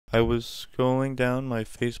I was scrolling down my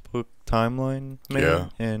Facebook timeline, man, Yeah.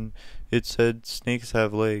 and it said snakes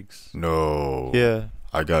have legs. No. Yeah.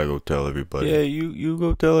 I gotta go tell everybody. Yeah, you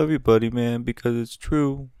go tell everybody, man, because it's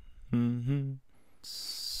true. Mm-hmm.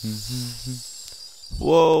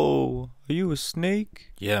 Whoa, are you a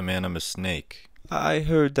snake? Yeah, man, I'm a snake. I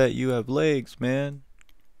heard that you have legs, man.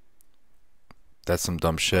 That's some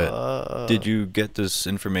dumb shit. Did you get this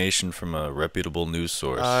information from a reputable news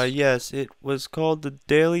source? Yes, it was called the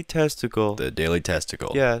Daily Testicle. The Daily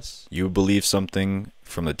Testicle. Yes. You believe something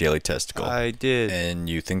from the Daily Testicle. I did. And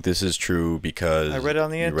you think this is true because I read it on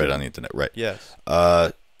the you internet. read it on the internet, right? Yes.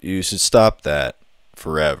 You should stop that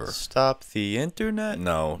forever. Stop the internet?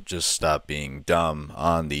 No, just stop being dumb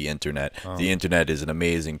on the internet. The internet is an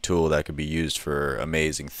amazing tool that could be used for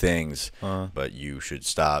amazing things, but you should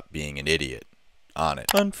stop being an idiot on it.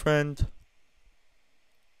 Unfriend.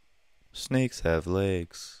 Snakes have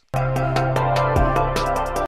legs.